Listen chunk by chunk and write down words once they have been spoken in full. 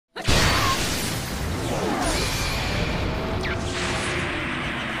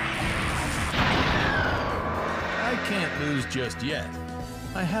news just yet.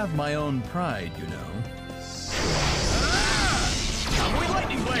 I have my own pride, you know.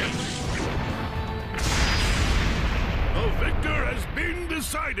 Lightning blade! The victor has been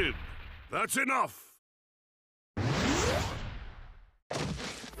decided. That's enough.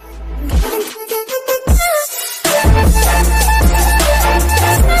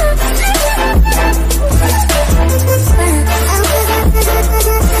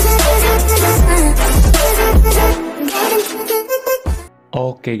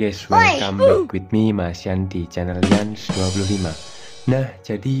 Oke guys, welcome back with me Mas Yanz di channel Yanz 25. Nah,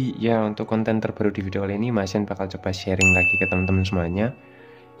 jadi ya untuk konten terbaru di video kali ini Mas Yanz bakal coba sharing lagi ke teman-teman semuanya.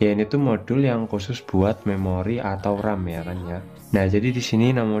 Ya ini tuh modul yang khusus buat memori atau RAM ya kan ya. Nah, jadi di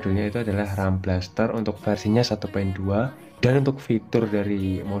sini nama modulnya itu adalah Ram Blaster untuk versinya 1.2. Dan untuk fitur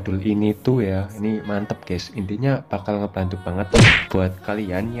dari modul ini tuh ya, ini mantep guys. Intinya bakal ngebantu banget buat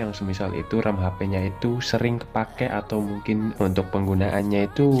kalian yang semisal itu RAM HP-nya itu sering kepake atau mungkin untuk penggunaannya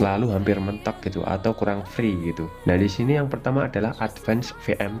itu selalu hampir mentok gitu atau kurang free gitu. Nah, di sini yang pertama adalah Advanced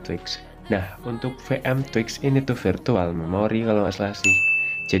VM Tweaks. Nah, untuk VM Tweaks ini tuh virtual memory kalau nggak salah sih.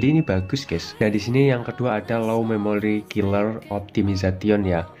 Jadi ini bagus guys. Nah, di sini yang kedua ada Low Memory Killer Optimization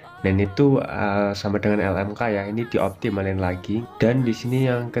ya. Dan itu sama dengan LMK ya, ini dioptimalin lagi. Dan di sini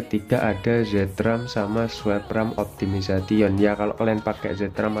yang ketiga ada ZRAM sama SWAP-RAM Optimization ya. Kalau kalian pakai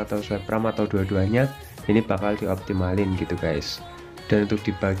ZRAM atau SWAP-RAM atau dua-duanya, ini bakal dioptimalin gitu guys. Dan untuk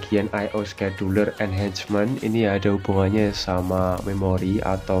di bagian IO Scheduler Enhancement ini ada hubungannya sama memori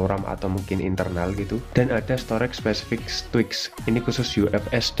atau RAM atau mungkin internal gitu. Dan ada Storage Specific Tweaks, ini khusus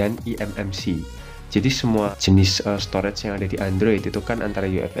UFS dan eMMC. Jadi semua jenis storage yang ada di Android itu kan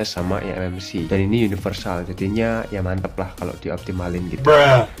antara UFS sama eMMC, dan ini universal, jadinya ya mantep lah kalau dioptimalin gitu.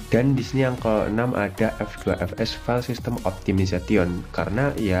 Dan di sini yang keenam ada F2FS File System Optimization,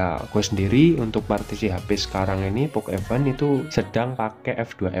 karena ya gue sendiri untuk partisi HP sekarang ini Poco F1 itu sedang pakai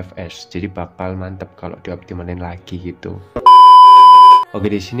F2FS, jadi bakal mantep kalau dioptimalin lagi gitu. Oke,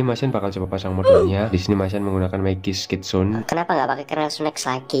 di sini Mas Yanz bakal coba pasang modulnya. Di sini Mas Yanz menggunakan Magic Skit Zone. Kenapa nggak pakai kernel Sunex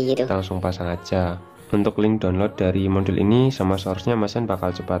lagi gitu? Langsung pasang aja. Untuk link download dari modul ini sama source-nya Mas Yanz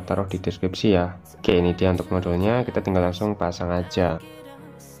bakal coba taruh di deskripsi ya. Oke, ini dia untuk modulnya. Kita tinggal langsung pasang aja.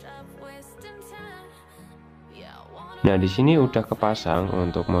 Nah, di sini udah kepasang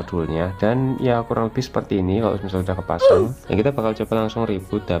untuk modulnya dan ya kurang lebih seperti ini kalau misalnya udah kepasang. Ya kita bakal coba langsung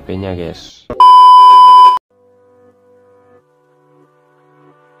reboot HP-nya, guys.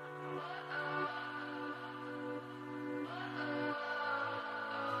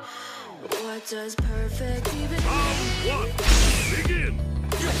 Does perfect even Round 1, begin!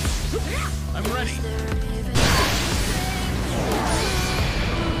 I'm ready.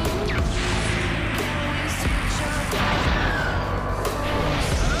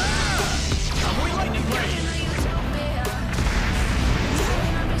 Lightning blade.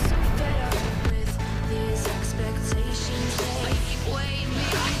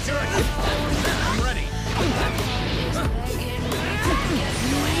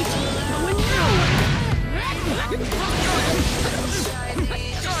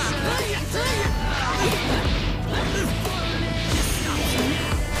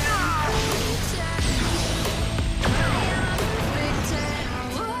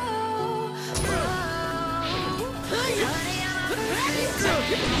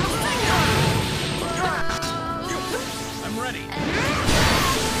 I'm ready.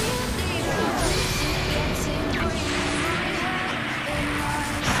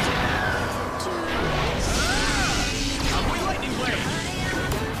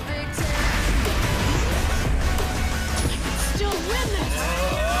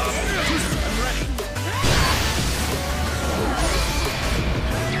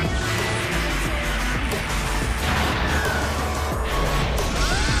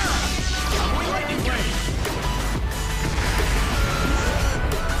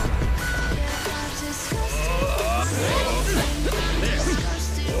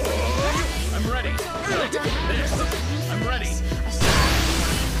 I'm ready.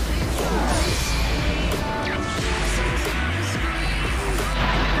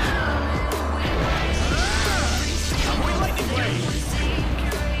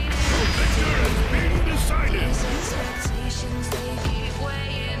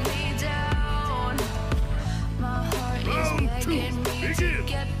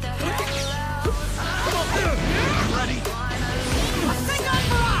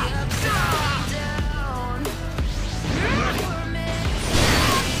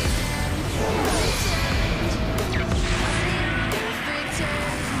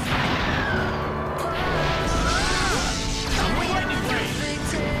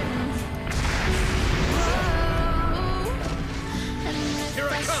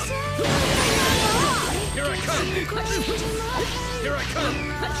 I come!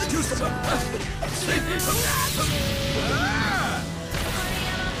 Do some...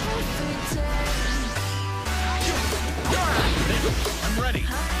 I'm ready.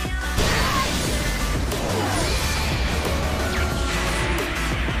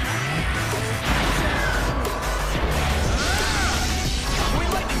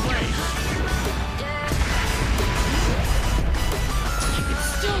 Lightning blade. You can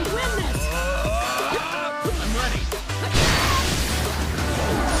still win this! I'm ready.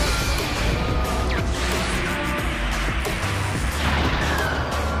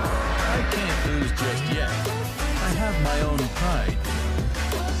 I can't lose just yet. I have my own pride.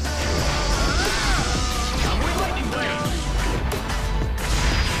 Lightning blade.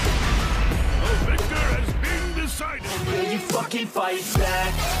 The victor has been decided! Will you fucking fight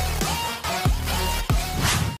back?